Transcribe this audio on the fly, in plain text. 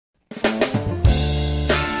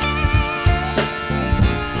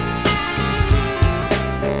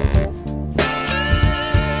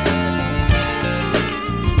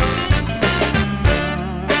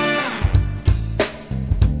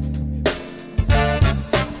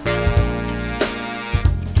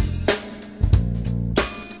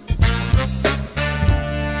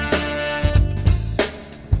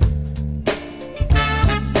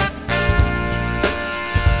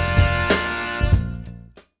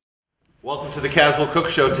Welcome to the Caswell Cook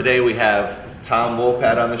Show. Today we have Tom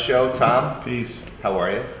Wopat on the show. Tom. Peace. How are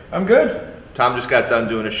you? I'm good. Tom just got done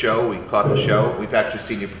doing a show. We caught the show. We've actually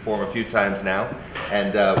seen you perform a few times now.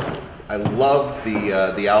 And I love the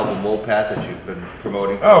album Wopat that you've been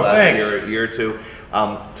promoting for the last year or two.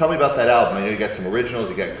 Tell me about that album. I know you got some originals,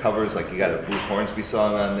 you got covers, like you got a Bruce Hornsby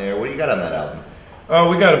song on there. What do you got on that album? Oh,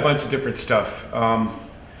 we got a bunch of different stuff.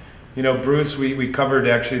 You know, Bruce, we covered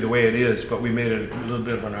actually The Way It Is, but we made a little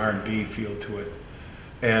bit of an R&B feel to it.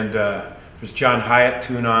 And there's John Hyatt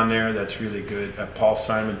tune on there that's really good, a Paul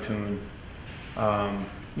Simon tune.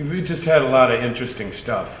 We just had a lot of interesting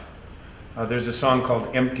stuff. There's a song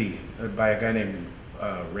called Empty by a guy named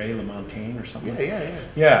Ray LaMontagne or something.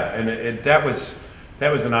 Yeah, and that was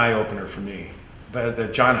an eye-opener for me. But the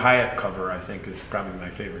John Hyatt cover, I think, is probably my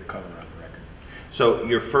favorite cover on the record. So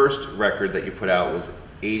your first record that you put out was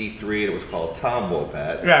 '83, and it was called Tom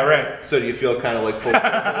Wopat. Yeah, right. So do you feel kind of like full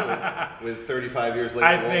circle with 35 years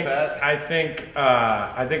later Wopat? I think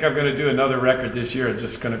I'm going to do another record this year. I'm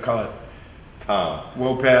just going to call it Tom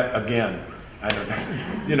Wopat again. I don't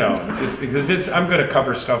know, you know, just because I'm going to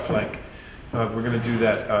cover stuff like we're going to do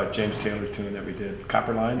that James Taylor tune that we did,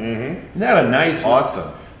 Copper Line. Mm-hmm. Isn't that a nice one?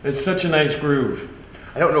 Awesome. It's such a nice groove.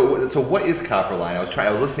 I don't know. So what is Copper Line? I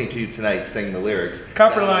was listening to you tonight sing the lyrics.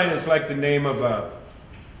 Copper Line is like the name of a.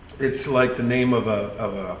 It's like the name of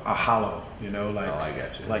a hollow, you know, like, oh, I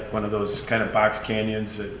got you. Like one of those kind of box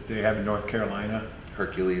canyons that they have in North Carolina.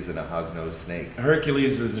 Hercules and a hog-nosed snake.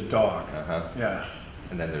 Hercules is a dog. Uh-huh. Yeah.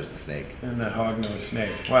 And then there's a snake. And the hog-nosed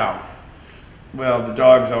snake. Wow. Well, the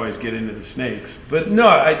dogs always get into the snakes. But no,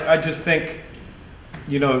 I just think,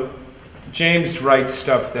 you know, James writes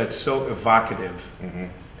stuff that's so evocative. Mm-hmm.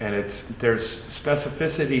 And there's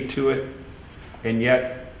specificity to it, and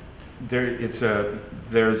yet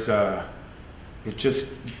it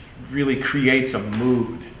just really creates a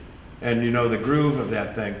mood, and you know the groove of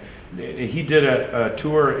that thing. He did a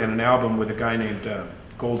tour and an album with a guy named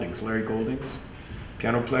Goldings, Larry Goldings,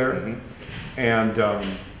 piano player, mm-hmm. and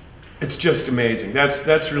it's just amazing.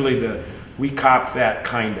 That's really we cop that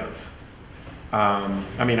kind of.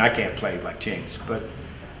 I mean, I can't play like James, but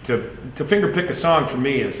to finger pick a song for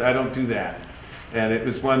me is I don't do that. And it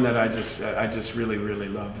was one that I just really, really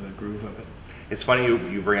love the groove of it. It's funny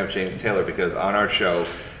you bring up James Taylor, because on our show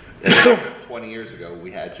 20 years ago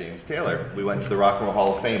we had James Taylor. We went to the Rock and Roll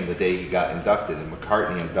Hall of Fame the day he got inducted, and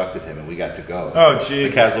McCartney inducted him, and we got to go. Oh,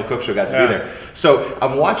 Jesus. The Caswell Cook Show got to be there. So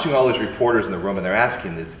I'm watching all these reporters in the room, and they're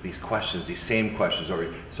asking these questions, these same questions.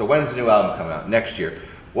 So when's the new album coming out? Next year.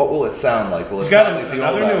 What will it sound like? Will it sound like the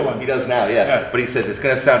old album? One. He does now, yeah. But he says it's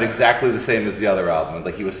going to sound exactly the same as the other album.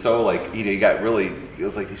 Like he was so like, he got really, it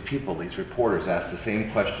was like these people, these reporters ask the same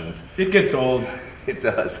questions. It gets old. It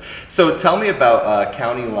does. So tell me about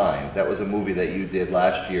County Line. That was a movie that you did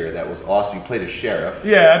last year that was awesome. You played a sheriff.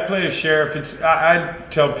 Yeah, I played a sheriff. I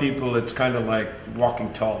tell people it's kind of like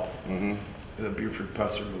Walking Tall, mm-hmm. the Buford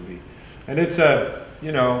Pusser movie. And it's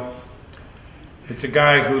you know, it's a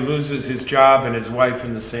guy who loses his job and his wife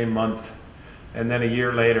in the same month, and then a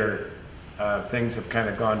year later, things have kind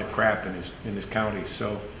of gone to crap in his county.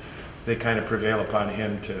 So they kind of prevail upon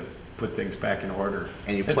him to put things back in order.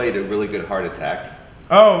 And you played a really good heart attack.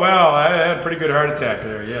 Oh well, I had a pretty good heart attack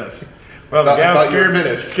there. Yes. Well, the gal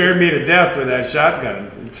scared me to death with that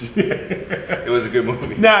shotgun. It was a good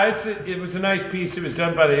movie. No, it was a nice piece. It was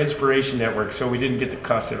done by the Inspiration Network, so we didn't get to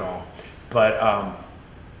cuss at all, but.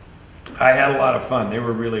 I had a lot of fun. They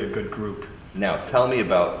were really a good group. Now, tell me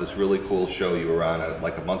about this really cool show you were on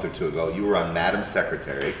like a month or two ago. You were on Madam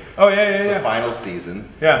Secretary. Oh, yeah. It's the final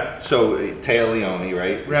season. Yeah. So, Taya Leone,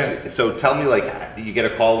 right? Right. So, tell me, like, you get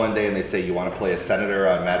a call one day and they say you want to play a senator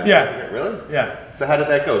on Madam Secretary. Really? Yeah. So, how did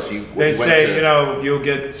that go? So they say, you know, you'll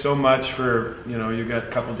get so much for, you know, you got a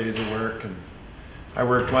couple days of work. And I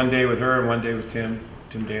worked one day with her and one day with Tim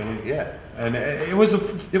Daly. Yeah. And it was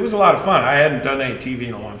a lot of fun. I hadn't done any TV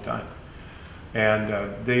in a long time.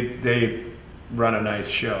 And they run a nice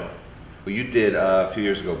show. Well, you did a few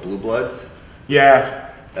years ago, Blue Bloods. Yeah,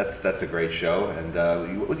 that's a great show. And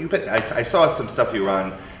I saw some stuff you were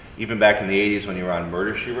on, even back in the '80s when you were on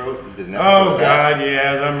Murder She Wrote. You did an episode of that. Yeah,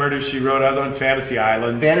 I was on Murder She Wrote. I was on Fantasy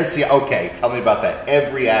Island. Okay, tell me about that.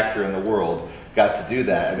 Every actor in the world got to do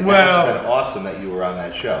that. I mean, that must have been awesome that you were on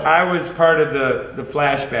that show. I was part of the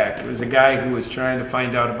flashback. It was a guy who was trying to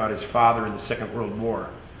find out about his father in the Second World War.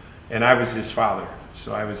 And I was his father,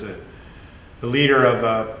 so I was the leader of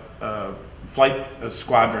a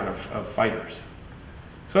squadron of fighters.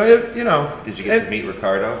 So, you know. Did you get to meet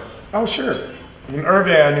Ricardo? Oh, sure. And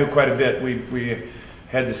Hervé I knew quite a bit. We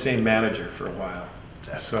had the same manager for a while.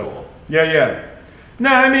 That's cool. Yeah. No,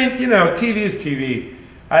 I mean, you know, TV is TV.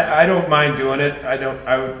 I don't mind doing it. I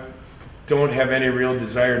don't have any real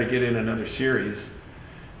desire to get in another series,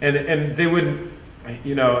 and they wouldn't,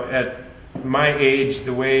 you know, at my age,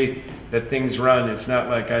 the way that things run, it's not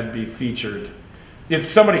like I'd be featured. If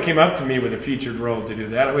somebody came up to me with a featured role to do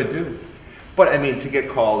that, I would do. But I mean, to get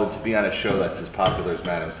called and to be on a show that's as popular as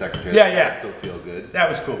Madam Secretary, I still feel good. That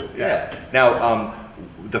was cool. Yeah. Now,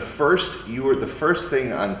 the first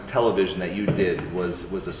thing on television that you did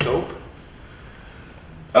was a soap.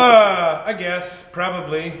 I guess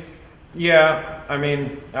probably. Yeah. I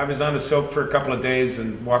mean, I was on the soap for a couple of days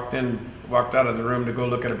and walked out of the room to go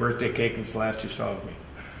look at a birthday cake, and it's the last you saw of me.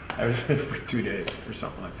 I was there for 2 days or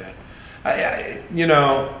something like that. You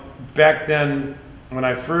know, back then, when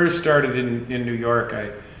I first started in New York,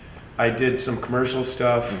 I did some commercial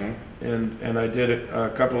stuff, and I did a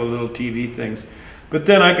couple of little TV things. But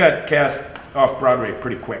then I got cast off Broadway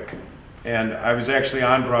pretty quick. And I was actually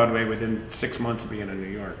on Broadway within 6 months of being in New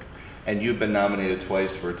York. And you've been nominated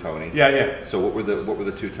twice for a Tony. Yeah, yeah. So what were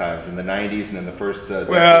the 2 times in the '90s and in the first?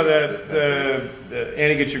 Well, the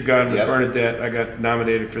Annie Get Your Gun with Bernadette, I got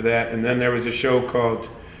nominated for that. And then there was a show called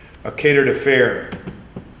A Catered Affair,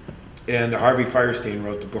 and Harvey Fierstein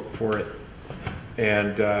wrote the book for it.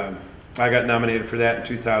 And I got nominated for that in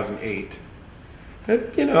 2008.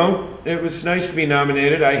 And, you know, it was nice to be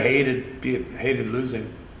nominated. I hated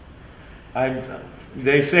losing.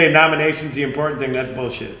 They say nomination's the important thing. That's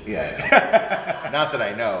bullshit. Yeah, not that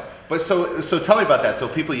I know. But so tell me about that. So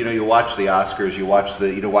people, you know, you watch the Oscars, you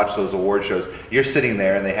watch those award shows. You're sitting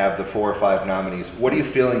there, and they have the 4 or 5 nominees. What are you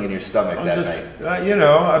feeling in your stomach night? You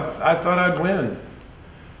know, I thought I'd win,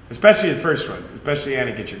 especially the first one, especially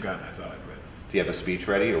Annie Get Your Gun. I thought I'd win. Do you have a speech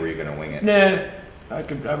ready, or were you going to wing it? Nah, I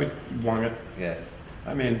would wing it. Yeah.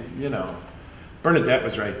 I mean, you know, Bernadette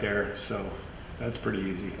was right there, so that's pretty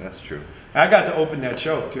easy. That's true. I got to open that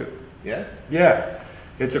show, too. Yeah? Yeah.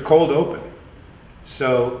 It's a cold open.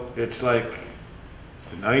 So it's like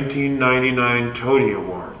the 1999 Tony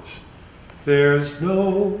Awards. There's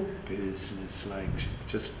no business like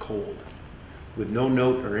just cold, with no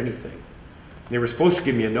note or anything. They were supposed to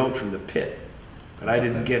give me a note from the pit, but I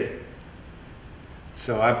didn't get it.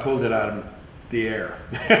 So I pulled it out of the air.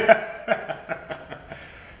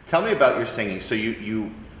 Tell me about your singing. So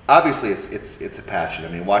you obviously it's a passion. I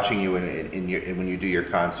mean, watching you when you do your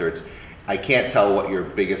concerts, I can't tell what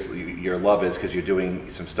your love is, because you're doing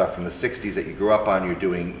some stuff from the '60s that you grew up on. You're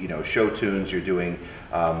doing, you know, show tunes. You're doing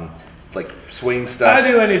like swing stuff. I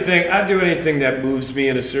do anything that moves me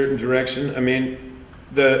in a certain direction. I mean,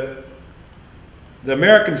 the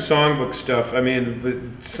American Songbook stuff. I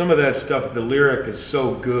mean, some of that stuff, the lyric is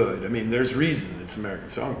so good. I mean, there's reason it's American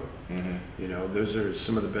Songbook. You know, those are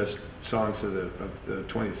some of the best songs of the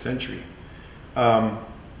 20th century.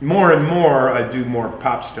 More and more, I do more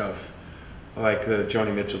pop stuff, like the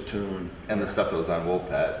Joni Mitchell tune. And the stuff that was on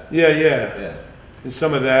Wopat. Yeah. And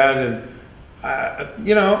some of that, and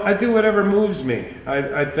you know, I do whatever moves me.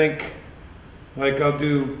 I think, like, I'll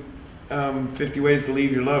do 50 Ways to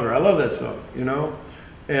Leave Your Lover. I love that song, you know?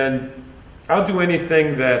 And I'll do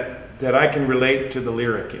anything that I can relate to the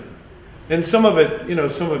lyric in. And some of it, you know,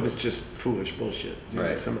 some of it's just foolish bullshit.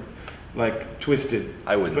 Right. Some, like, twisted.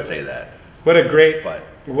 I wouldn't say that. What a great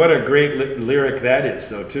lyric that is,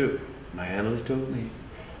 though, too. My analyst told me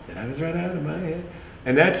that I was right out of my head.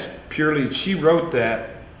 And that's purely, she wrote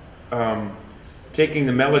that taking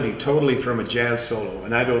the melody totally from a jazz solo.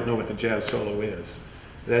 And I don't know what the jazz solo is.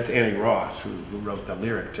 That's Annie Ross who wrote the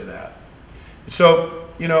lyric to that. So,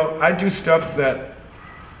 you know, I do stuff that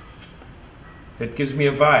gives me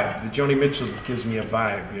a vibe. The Joni Mitchell gives me a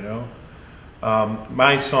vibe, you know.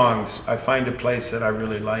 My songs, I find a place that I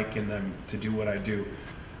really like in them to do what I do.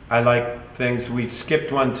 I like things. We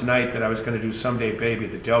skipped one tonight that I was going to do, Someday Baby,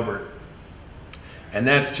 the Delbert. And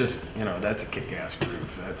that's just, you know, that's a kick-ass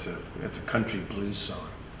groove. That's a country blues song.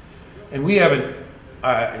 And we haven't,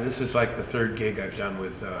 this is like the 3rd gig I've done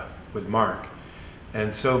with Mark.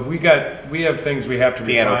 And so we have things we have to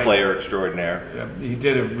refine. Piano player extraordinaire. He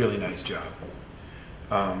did a really nice job.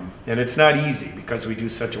 And it's not easy because we do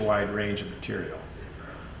such a wide range of material.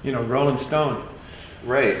 You know, Rolling Stone.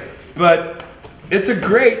 Right. But it's a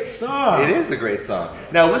great song. It is a great song.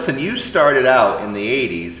 Now listen, you started out in the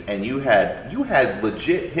 '80s, and you had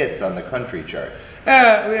legit hits on the country charts. We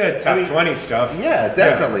had top 20 stuff. Yeah,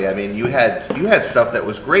 definitely. Yeah. I mean, you had stuff that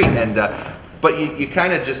was great, and but you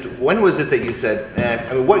kind of just, when was it that you said,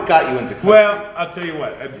 I mean, what got you into country? Well, I'll tell you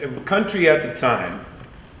what. Country at the time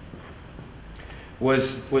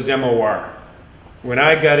was MOR. When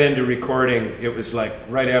I got into recording, it was like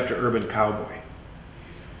right after Urban Cowboy.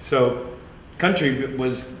 So country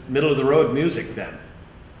was middle of the road music then,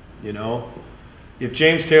 you know? if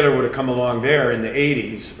James Taylor would have come along there in the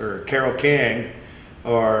 80s, or Carole King,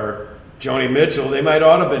 or Joni Mitchell, they might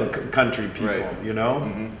all have been country people, right. you know?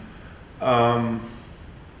 Mm-hmm.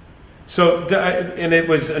 And it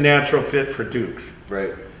was a natural fit for Dukes.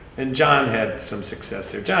 Right. And John had some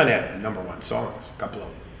success there. John had #1 songs, a couple of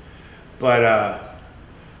them. But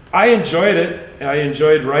I enjoyed it. I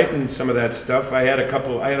enjoyed writing some of that stuff. I had a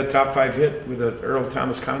top 5 hit with an Earl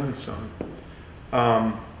Thomas Conley song.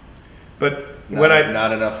 Not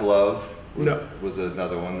Enough Love was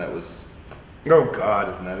another one that was. Oh God!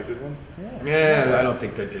 Wasn't that a good one? Yeah, I don't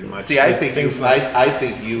think that did much. See, I think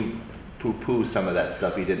you poo-poo some of that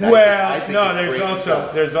stuff he did. Well, I think no,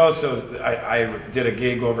 there's also I did a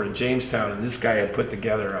gig over in Jamestown, and this guy had put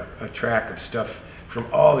together a track of stuff from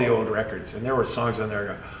all the old records, and there were songs on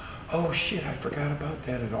there. Oh shit! I forgot about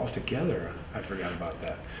that. And altogether, I forgot about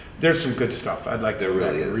that. There's some good stuff. I'd like to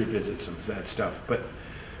revisit some of that stuff. But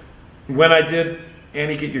when I did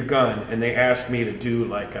Annie Get Your Gun, and they asked me to do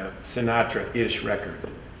like a Sinatra-ish record,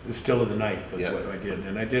 The Still of the Night was what I did,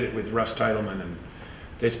 and I did it with Russ Titleman, and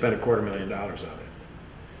they spent $250,000 on it.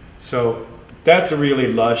 So that's a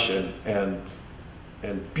really lush and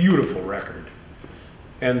beautiful record.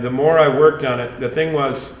 And the more I worked on it, the thing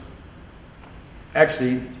was,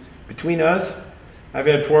 actually, between us, I've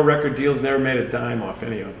had 4 record deals, never made a dime off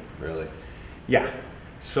any of them. Really? Yeah.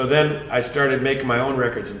 So then I started making my own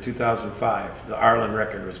records in 2005. The Arlen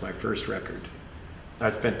record was my first record.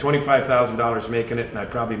 I spent $25,000 making it, and I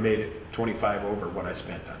probably made it 25 over what I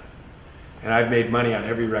spent on it. And I've made money on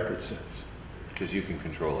every record since. Because you can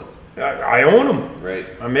control it. I own them. Right.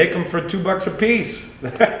 I make them for $2 a piece.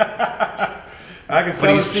 I can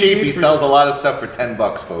sell. But he's cheap. He sells a lot of stuff for $10,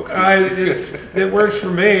 folks. It works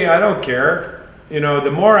for me. I don't care. You know,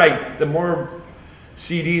 the more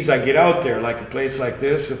CDs I get out there, like a place like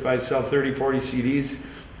this, if I sell 30, 40 CDs,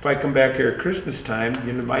 if I come back here at Christmas time,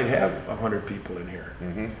 you might have 100 people in here.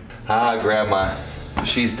 Mm-hmm. Grandma,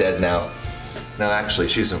 she's dead now. No, actually,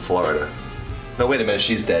 she's in Florida. No, wait a minute,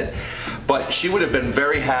 she's dead. But she would have been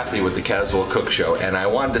very happy with the Caswell Cook Show, and I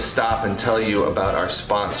wanted to stop and tell you about our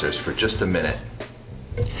sponsors for just a minute.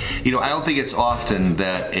 You know, I don't think it's often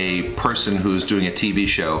that a person who's doing a TV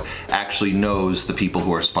show actually knows the people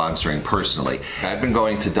who are sponsoring personally. I've been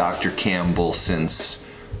going to Dr. Campbell since,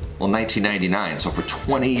 well, 1999, so for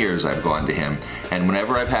 20 years I've gone to him. And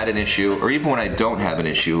whenever I've had an issue, or even when I don't have an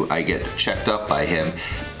issue, I get checked up by him.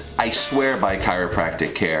 I swear by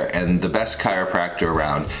chiropractic care, and the best chiropractor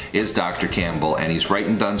around is Dr. Campbell, and he's right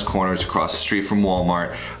in Dunn's Corners across the street from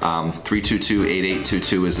Walmart.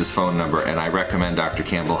 322-8822 is his phone number, and I recommend Dr.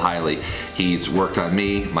 Campbell highly. He's worked on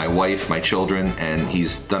me, my wife, my children, and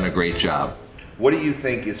he's done a great job. What do you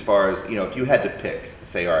think as far as, you know, if you had to pick,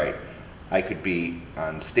 say, all right, I could be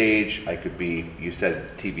on stage, I could be, you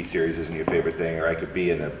said TV series isn't your favorite thing, or I could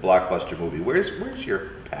be in a blockbuster movie. Where's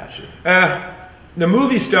your passion? The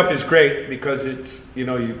movie stuff is great because it's, you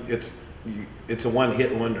know, it's a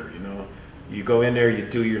one-hit wonder, you know. You go in there, you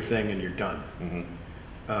do your thing, and you're done.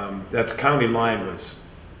 Mm-hmm. That's County Line was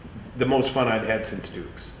the most fun I'd had since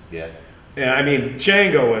Dukes. Yeah. Yeah, I mean,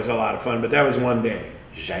 Django was a lot of fun, but that was one day.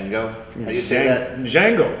 Django? How do you say that?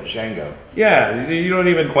 Django. Django. Yeah, you don't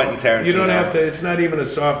even... Quentin Tarantino. You don't have to, it's not even a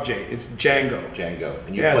soft J, it's Django. Django.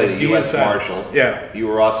 And you played a U.S. Marshal. Yeah. You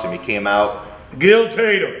were awesome. You came out. Gil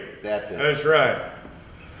Tatum. That's it. That's right.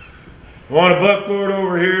 I want a buckboard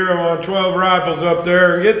over here. I want 12 rifles up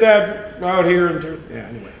there. Get that out here. Yeah,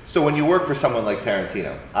 anyway. So when you work for someone like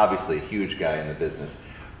Tarantino, obviously a huge guy in the business,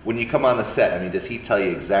 when you come on the set, I mean, does he tell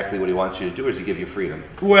you exactly what he wants you to do, or does he give you freedom?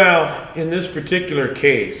 Well, in this particular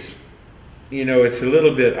case, you know, it's a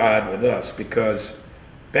little bit odd with us because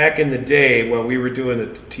back in the day while we were doing the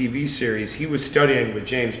TV series, he was studying with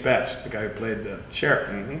James Best, the guy who played the sheriff.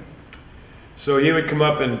 Mm-hmm. So he would come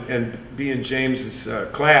up and be in James's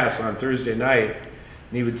class on Thursday night,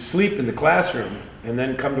 and he would sleep in the classroom and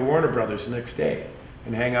then come to Warner Brothers the next day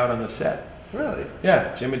and hang out on the set. Really?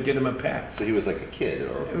 Yeah, Jim would get him a pass. So he was like a kid?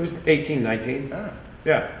 Or? It was 18, 19. Ah.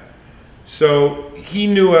 Yeah. So he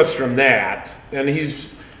knew us from that, and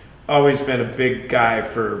he's always been a big guy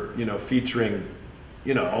for, you know, featuring,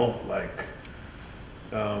 you know, like,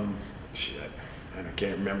 shit. I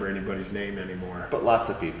can't remember anybody's name anymore. But lots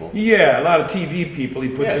of people. Yeah, a lot of TV people he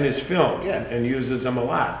puts in his films Yeah. and uses them a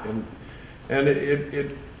lot. And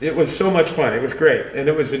it was so much fun. It was great. And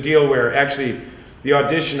it was a deal where actually the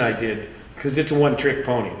audition I did, because it's a one-trick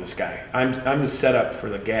pony, this guy. I'm the setup for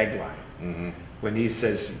the gag line. Mm-hmm. When he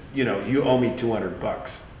says, you know, you owe me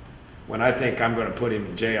 $200. When I think I'm going to put him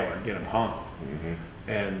in jail and get him hung. Mm-hmm.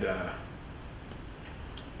 And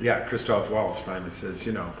yeah, Christoph Waltz finally says,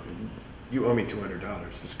 you know, you owe me $200.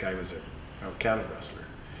 This guy was cattle rustler.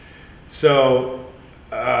 So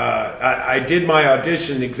I did my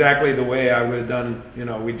audition exactly the way I would have done,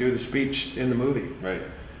 we do the speech in the movie. Right.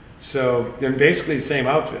 So then basically the same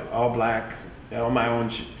outfit, all black, all my own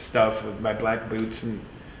stuff with my black boots and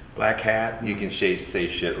black hat. You can say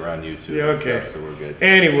shit around YouTube. Yeah, okay. And stuff, so we're good.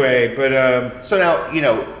 Anyway, but so now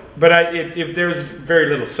But if there's very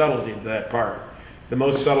little subtlety to that part. The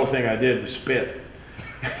most subtle thing I did was spit.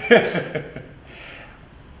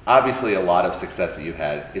 Obviously, a lot of success that you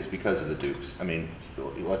had is because of the Dukes. I mean,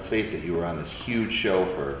 let's face it, you were on this huge show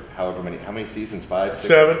for how many seasons? 5, 6?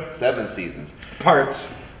 7. 7 seasons.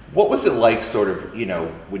 Parts. What was it like, sort of,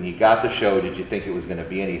 when you got the show, did you think it was going to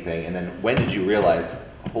be anything? And then when did you realize,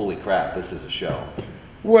 holy crap, this is a show?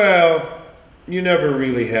 Well, you never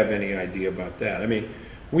really have any idea about that. I mean,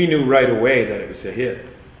 we knew right away that it was a hit.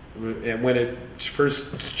 And when it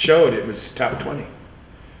first showed, it was top 20.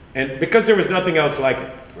 And because there was nothing else like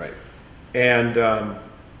it. Right. And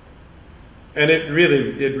it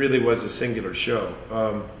really was a singular show.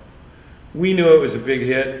 We knew it was a big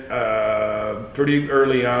hit pretty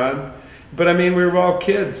early on, but I mean, we were all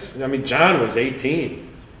kids. I mean, John was 18.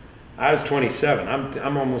 I was 27.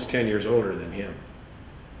 I'm almost 10 years older than him.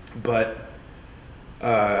 But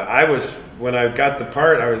when I got the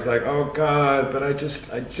part, I was like, oh God, but I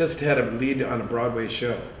just had a lead on a Broadway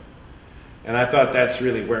show. And I thought that's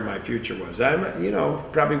really where my future was.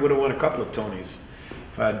 Probably would have won a couple of Tonys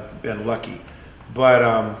if I'd been lucky.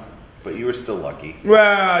 But you were still lucky.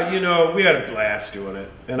 Well, we had a blast doing it,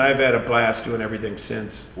 and I've had a blast doing everything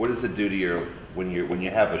since. What does it do to when you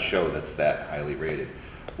have a show that's that highly rated?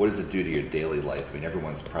 What does it do to your daily life? I mean,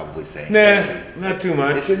 everyone's probably saying, nah, hey, not too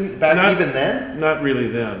much. It didn't even then. Not really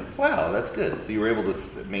then. Wow, that's good. So you were able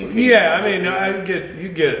to maintain. Yeah, I mean, you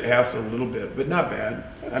get hassled a little bit, but not bad.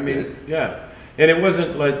 That's good. Yeah, and it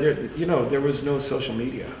wasn't like there was no social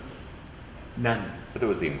media, none. But there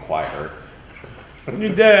was the Inquirer. We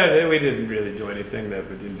didn't really do anything that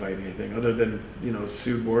would invite anything other than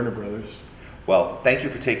sue Warner Brothers. Well, thank you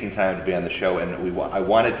for taking time to be on the show, and I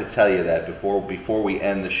wanted to tell you that before we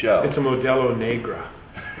end the show. It's a Modelo Negra.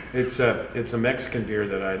 It's a Mexican beer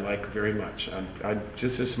that I like very much.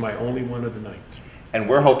 This is my only one of the night. And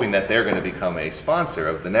we're hoping that they're going to become a sponsor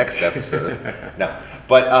of the next episode. No,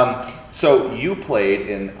 but so you played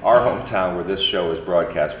in our hometown where this show is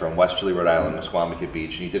broadcast from, Westerly, Rhode Island, Misquamicut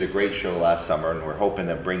Beach, and you did a great show last summer, and we're hoping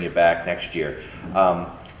to bring you back next year.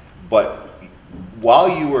 But while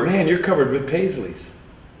you were... Man, you're covered with paisleys.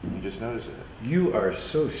 You just noticed it. You are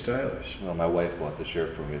so stylish. Well, my wife bought the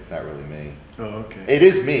shirt for me. It's not really me. Oh, okay. It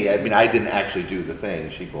is me. I mean, I didn't actually do the thing.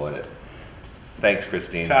 She bought it. Thanks,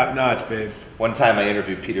 Christine. Top notch, babe. One time I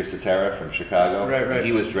interviewed Peter Cetera from Chicago. Right.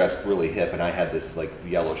 He was dressed really hip, and I had this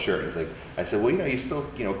yellow shirt. And I said, well, you're still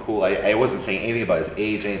cool. I wasn't saying anything about his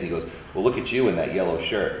age, anything. He goes, well, look at you in that yellow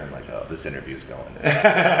shirt. And I'm like, oh, this interview's going.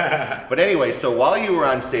 But anyway, so while you were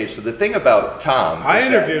on stage, so the thing about Tom, I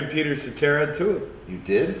interviewed Peter Cetera too. You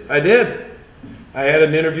did? I did. I had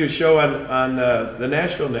an interview show on the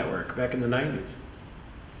Nashville Network back in the 90s.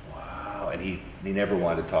 Wow, and he never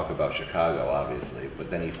wanted to talk about Chicago, obviously, but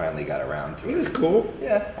then he finally got around to it. He was cool.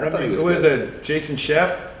 Yeah, I thought he was good. It was Jason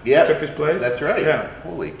Sheff took his place? That's right. Yeah.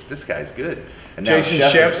 Holy, this guy's good. And Jason now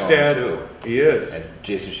Sheff's dad, too. He is. And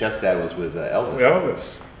Jason Sheff's dad was with Elvis.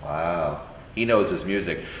 Elvis. Wow. He knows his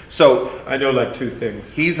music. So I know like two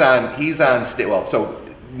things. He's on stage. Well, so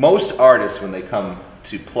most artists, when they come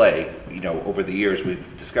to play, over the years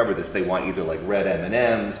we've discovered this, they want either like red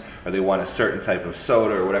M&Ms or they want a certain type of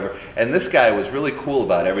soda or whatever. And this guy was really cool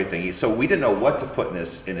about everything. So we didn't know what to put in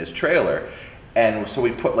his trailer. And so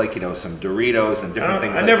we put some Doritos and different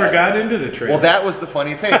things like that. I never got into the trailer. Well, that was the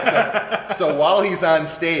funny thing. So while he's on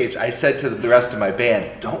stage, I said to the rest of my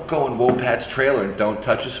band, don't go in Wopat's trailer and don't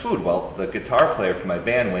touch his food. Well, the guitar player for my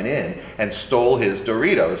band went in and stole his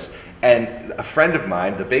Doritos. And a friend of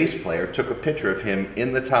mine, the bass player, took a picture of him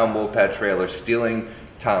in the Tom Wopat trailer stealing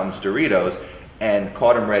Tom's Doritos and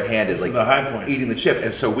caught him red-handed, the high point. Eating the chip.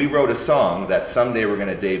 And so we wrote a song that someday we're going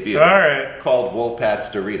to debut. All right. Called Wopat's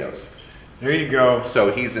Doritos. There you go.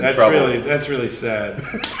 So he's in trouble. That's really sad.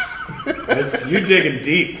 You're digging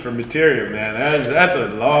deep for material, man. That's a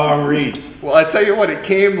long reach. Well, I tell you what, it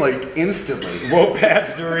came instantly.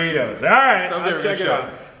 Wopat's Doritos. All right, I'll check it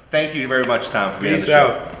out. Thank you very much, Tom, for being on the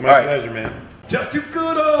show. Peace out. My pleasure, man. Just two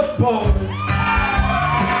good old boys.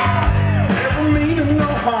 Never meaning no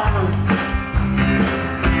harm.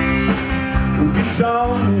 Who gets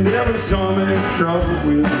on, never saw me in trouble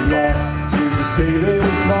with the law since the day they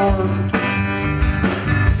was born.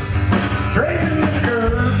 Straightening the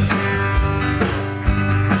curves,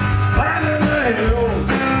 climbing the hills,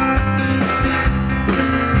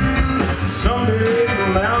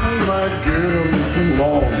 riddle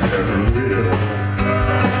along every will.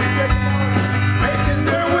 Making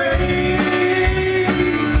their way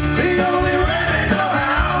the only way they know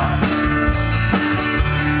how.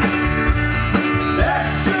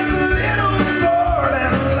 That's just a little bit more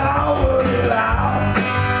than law would allow.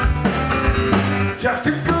 Just a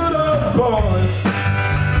good old boy.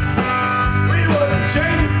 We wouldn't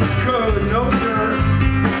change if we could, no sir.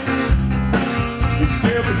 We'd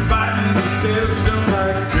still be fighting the system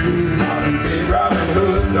like two modern day Robin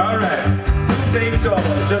Hood. All right, who thinks so?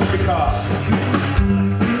 Just because.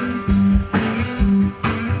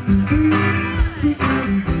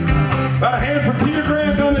 About a hand for Peter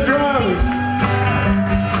Grant on the drums.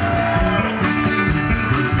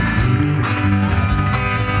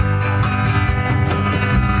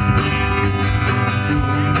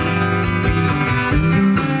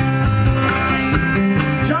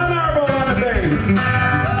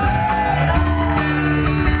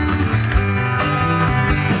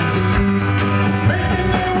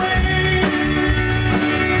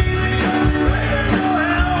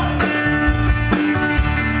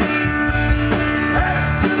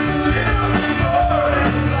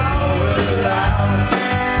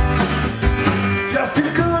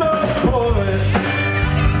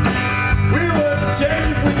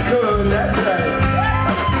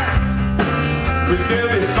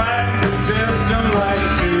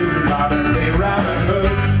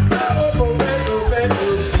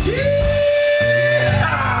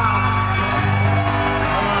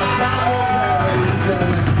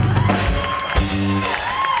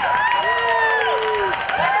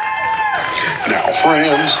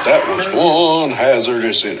 Friends, that was one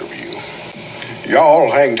hazardous interview.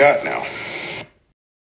 Y'all hang tight now.